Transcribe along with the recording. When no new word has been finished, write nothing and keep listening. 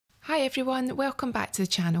Hi everyone, welcome back to the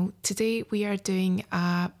channel. Today we are doing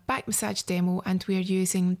a back massage demo and we are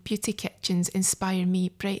using Beauty Kitchen's Inspire Me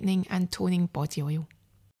Brightening and Toning Body Oil.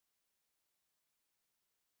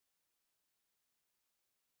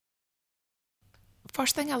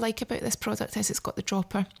 First thing I like about this product is it's got the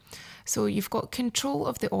dropper. So you've got control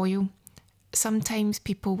of the oil. Sometimes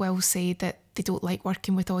people will say that they don't like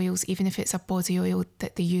working with oils, even if it's a body oil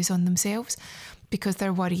that they use on themselves, because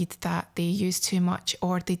they're worried that they use too much,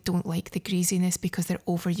 or they don't like the greasiness because they're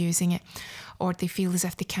overusing it, or they feel as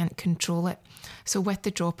if they can't control it. So with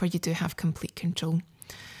the dropper, you do have complete control.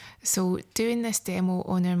 So doing this demo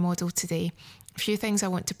on our model today, a few things I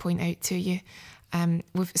want to point out to you.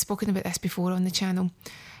 We've spoken about this before on the channel.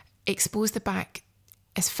 Expose the back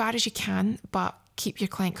as far as you can, but keep your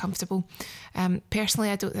client comfortable.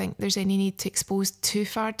 Personally, I don't think there's any need to expose too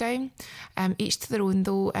far down. Each to their own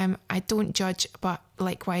though. I don't judge, but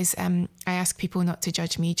likewise, I ask people not to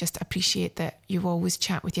judge me, just appreciate that you always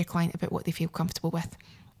chat with your client about what they feel comfortable with.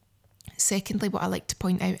 Secondly, what I like to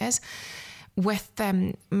point out is, with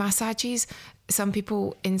massages, some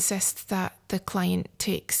people insist that the client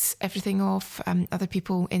takes everything off. Other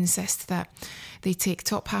people insist that they take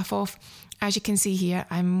top half off. As you can see here,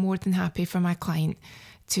 I'm more than happy for my client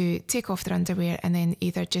to take off their underwear and then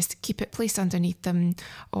either just keep it placed underneath them,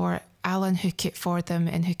 or I'll unhook it for them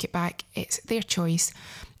and hook it back. It's their choice.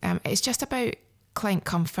 It's just about client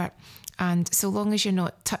comfort. And so long as you're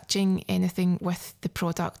not touching anything with the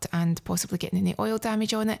product and possibly getting any oil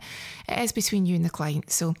damage on it, it is between you and the client.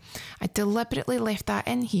 So I deliberately left that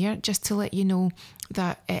in here just to let you know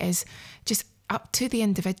that it is just up to the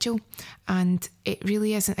individual, and it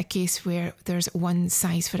really isn't a case where there's one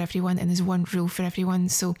size for everyone and there's one rule for everyone.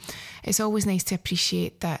 So it's always nice to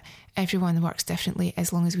appreciate that everyone works differently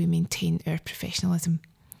as long as we maintain our professionalism.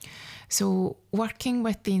 So working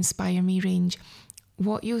with the Inspire Me range,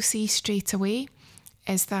 what you'll see straight away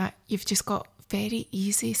is that you've just got very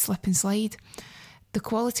easy slip and slide. The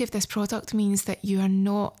quality of this product means that you're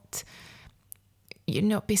not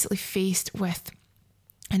basically faced with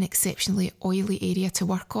an exceptionally oily area to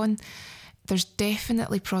work on. There's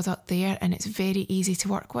definitely product there and it's very easy to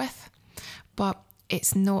work with, but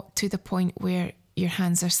it's not to the point where your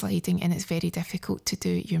hands are sliding and it's very difficult to do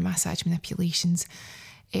your massage manipulations.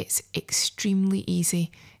 It's extremely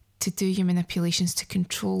easy to do your manipulations, to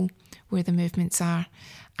control where the movements are,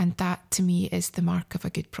 and that to me is the mark of a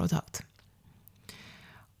good product.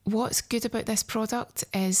 What's good about this product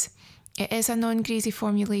is it is a non-greasy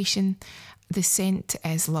formulation. The scent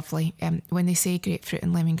is lovely. When they say grapefruit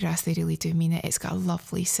and lemongrass, they really do mean it. It's got a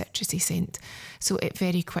lovely citrusy scent, so it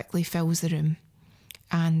very quickly fills the room.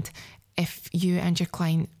 And if you and your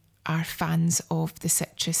client are fans of the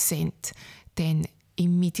citrus scent, then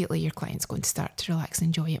immediately your client's going to start to relax and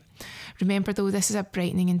enjoy it. Remember though, this is a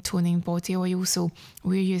brightening and toning body oil, so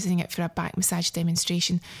we're using it for a back massage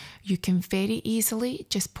demonstration. You can very easily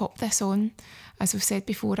just pop this on, as we've said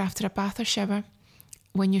before, after a bath or shower.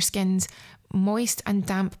 When your skin's moist and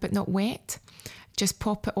damp but not wet, just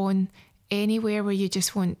pop it on anywhere where you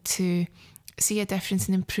just want to see a difference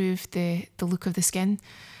and improve the look of the skin,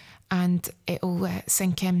 and it'll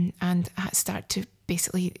sink in and start to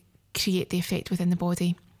basically create the effect within the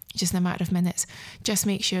body just in a matter of minutes. Just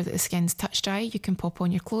make sure that the skin's touch dry. You can pop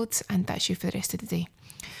on your clothes and that's you for the rest of the day.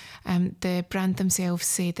 The brand themselves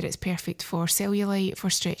say that it's perfect for cellulite, for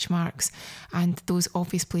stretch marks, and those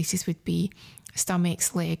obvious places would be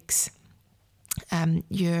stomachs, legs,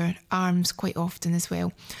 your arms quite often as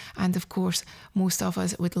well. And of course, most of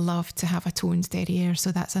us would love to have a toned derriere,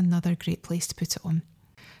 so that's another great place to put it on.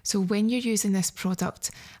 So when you're using this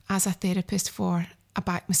product as a therapist for a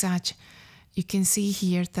back massage, you can see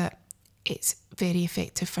here that it's very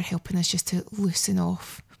effective for helping us just to loosen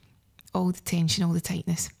off all the tension, all the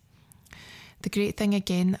tightness. The great thing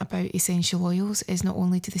again about essential oils is not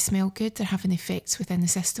only do they smell good, they're having effects within the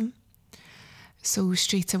system. So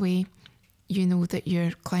straight away, you know that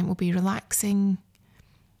your client will be relaxing.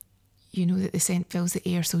 You know that the scent fills the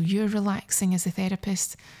air, so you're relaxing as a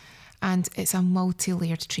therapist, and it's a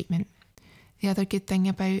multi-layered treatment. The other good thing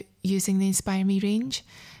about using the Inspire Me range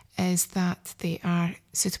is that they are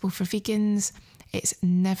suitable for vegans. It's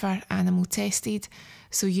never animal tested,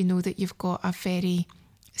 so you know that you've got a very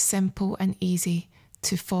simple and easy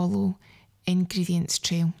to follow ingredients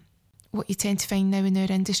trail. What you tend to find now in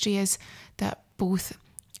our industry is that both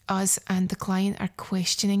us and the client are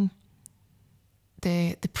questioning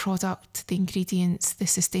the product, the ingredients, the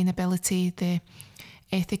sustainability, the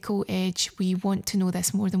ethical edge. We want to know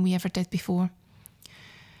this more than we ever did before.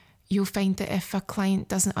 You'll find that if a client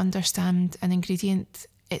doesn't understand an ingredient,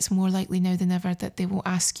 it's more likely now than ever that they will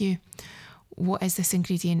ask you, what is this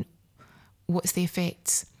ingredient? what's the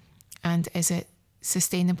effects, and is it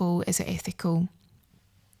sustainable, is it ethical,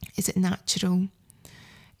 is it natural?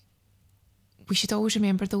 We should always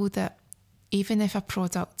remember though that even if a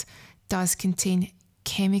product does contain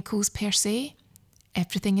chemicals per se,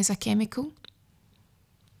 everything is a chemical.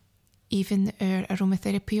 Even our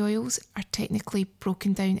aromatherapy oils are technically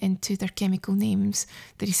broken down into their chemical names,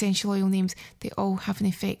 their essential oil names. They all have an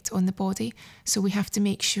effect on the body. So we have to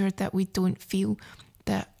make sure that we don't feel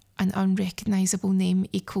that an unrecognisable name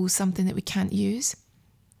equals something that we can't use.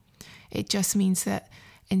 It just means that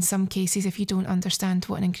in some cases, if you don't understand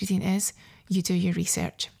what an ingredient is, you do your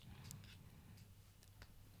research.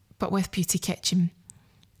 But with Beauty Kitchen,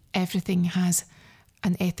 everything has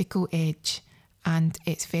an ethical edge, and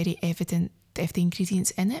it's very evident that if the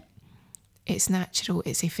ingredient's in it, it's natural,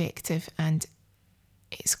 it's effective, and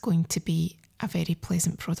it's going to be a very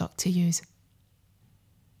pleasant product to use.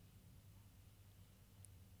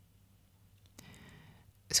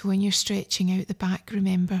 So when you're stretching out the back,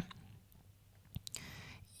 remember,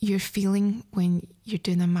 you're feeling when you're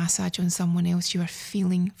doing a massage on someone else, you are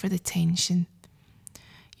feeling for the tension.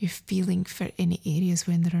 You're feeling for any areas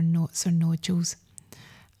when there are knots or nodules,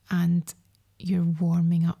 and you're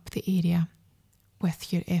warming up the area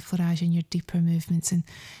with your effleurage and your deeper movements and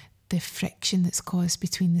the friction that's caused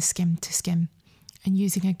between the skin to skin. And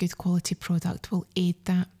using a good quality product will aid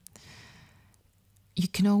that. You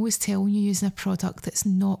can always tell when you're using a product that's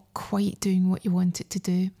not quite doing what you want it to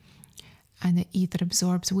do, and it either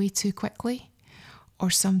absorbs way too quickly, or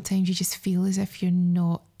sometimes you just feel as if you're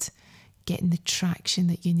not getting the traction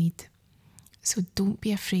that you need. So don't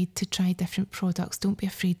be afraid to try different products. Don't be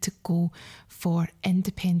afraid to go for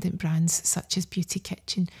independent brands such as Beauty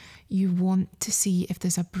Kitchen. You want to see if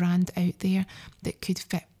there's a brand out there that could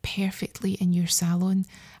fit perfectly in your salon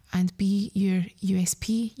and be your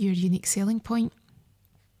USP, your unique selling point.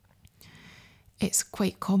 It's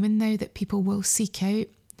quite common now that people will seek out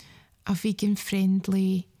a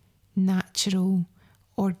vegan-friendly, natural,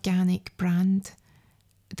 organic brand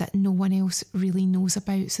that no one else really knows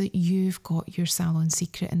about, so that you've got your salon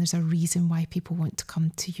secret and there's a reason why people want to come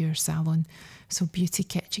to your salon. So Beauty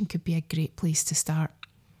Kitchen could be a great place to start.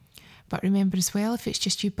 But remember as well, if it's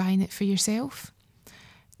just you buying it for yourself,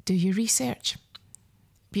 do your research.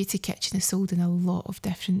 Beauty Kitchen is sold in a lot of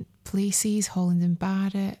different places, Holland and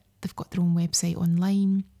Barrett. They've got their own website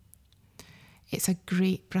online. It's a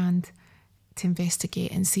great brand to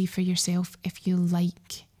investigate and see for yourself if you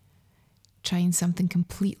like trying something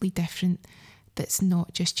completely different that's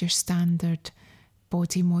not just your standard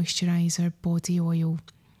body moisturiser, body oil,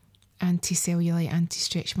 anti-cellulite,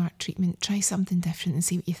 anti-stretch mark treatment. Try something different and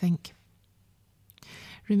see what you think.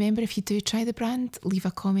 Remember, if you do try the brand, leave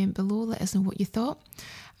a comment below, let us know what you thought.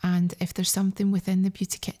 And if there's something within the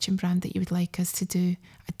Beauty Kitchen brand that you would like us to do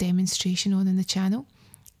a demonstration on in the channel,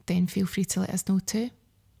 then feel free to let us know too.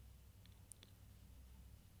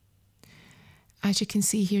 As you can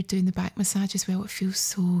see here, doing the back massage as well, it feels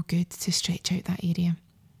so good to stretch out that area.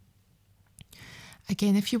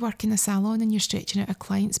 Again, if you work in a salon and you're stretching out a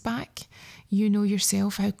client's back, you know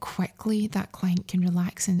yourself how quickly that client can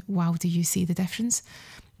relax, and wow, do you see the difference.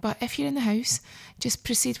 But if you're in the house, just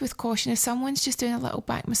proceed with caution. If someone's just doing a little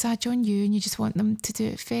back massage on you and you just want them to do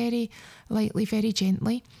it very lightly, very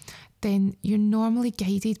gently, then you're normally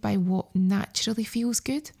guided by what naturally feels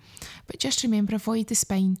good. But just remember, avoid the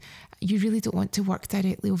spine. You really don't want to work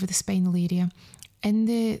directly over the spinal area. In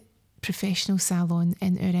the professional salon,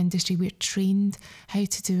 in our industry, we're trained how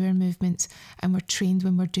to do our movements, and we're trained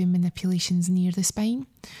when we're doing manipulations near the spine.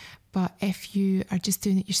 But if you are just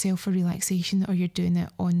doing it yourself for relaxation, or you're doing it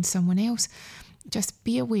on someone else, just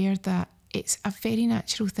be aware that it's a very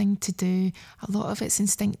natural thing to do. A lot of it's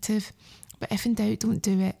instinctive. But if in doubt, don't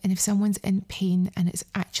do it. And if someone's in pain and it's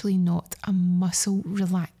actually not a muscle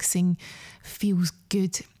relaxing, feels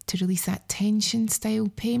good to release that tension style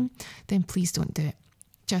pain, then please don't do it.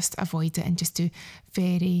 Just avoid it and just do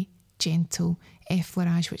very gentle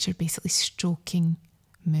effleurage, which are basically stroking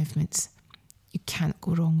movements. You can't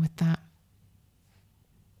go wrong with that.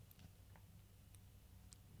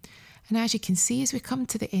 And as you can see, as we come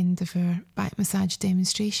to the end of our back massage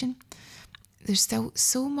demonstration, there's still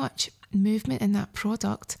so much movement in that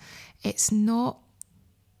product. It's not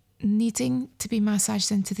needing to be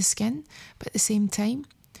massaged into the skin, but at the same time,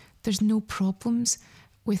 there's no problems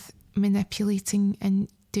with manipulating and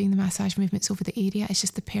doing the massage movements over the area. It's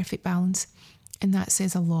just the perfect balance, and that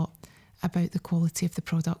says a lot about the quality of the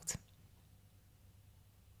product.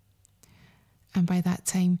 And by that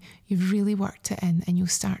time, you've really worked it in and you'll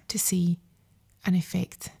start to see an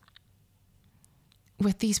effect.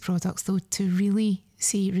 With these products though, to really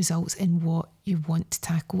see results in what you want to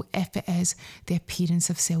tackle. If it is the appearance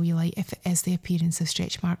of cellulite, if it is the appearance of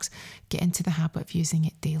stretch marks, get into the habit of using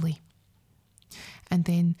it daily. And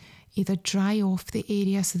then either dry off the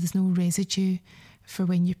area so there's no residue for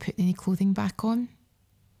when you put any clothing back on,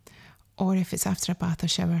 or if it's after a bath or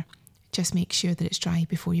shower, just make sure that it's dry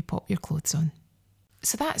before you pop your clothes on.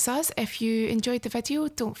 So that's us. If you enjoyed the video,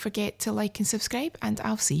 don't forget to like and subscribe, and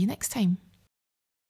I'll see you next time.